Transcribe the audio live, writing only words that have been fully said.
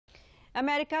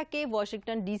America के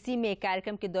Washington DC में एक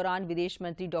कार्यक्रम के दौरान विदेश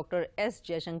मंत्री डॉक्टर एस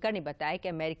जयशंकर ने बताया कि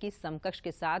अमेरिकी समकक्ष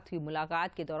के साथ हुई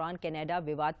मुलाकात के दौरान कनाडा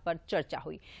विवाद पर चर्चा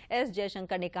हुई। एस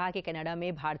जयशंकर ने कहा कि कनाडा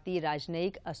में भारतीय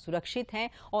राजनयिक असुरक्षित हैं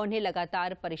और उन्हें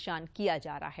लगातार परेशान किया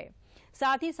जा रहा है।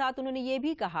 साथ ही साथ उन्होंने ये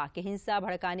भी कहा कि हिंसा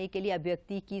भड़काने के लिए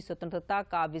अभिव्यक्ति की स्वतंत्रता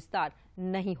का विस्तार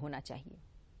नहीं होना चाहिए।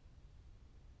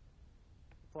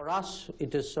 For us,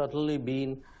 it has certainly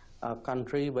been a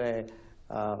country where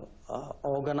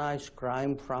organized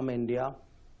crime from India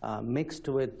mixed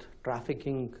with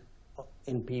trafficking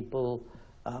in people,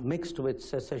 mixed with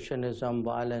secessionism,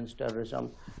 violence, terrorism.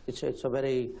 It's a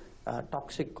very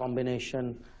toxic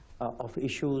combination of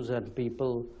issues and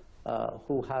people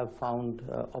who have found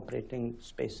operating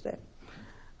space there.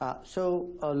 So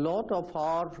a lot of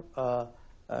our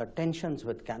tensions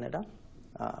with Canada,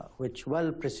 which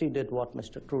well preceded what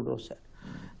Mr. Trudeau said,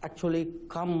 actually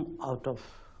come out of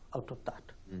that.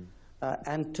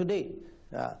 And today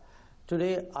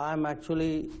I'm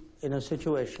actually in a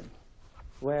situation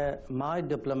where my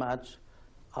diplomats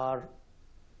are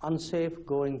unsafe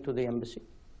going to the embassy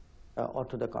or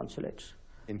to the consulates.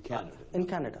 In Canada? In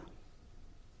Canada.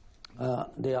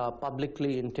 They are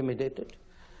publicly intimidated,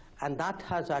 and that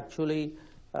has actually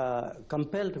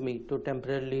compelled me to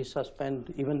temporarily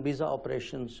suspend even visa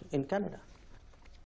operations in Canada.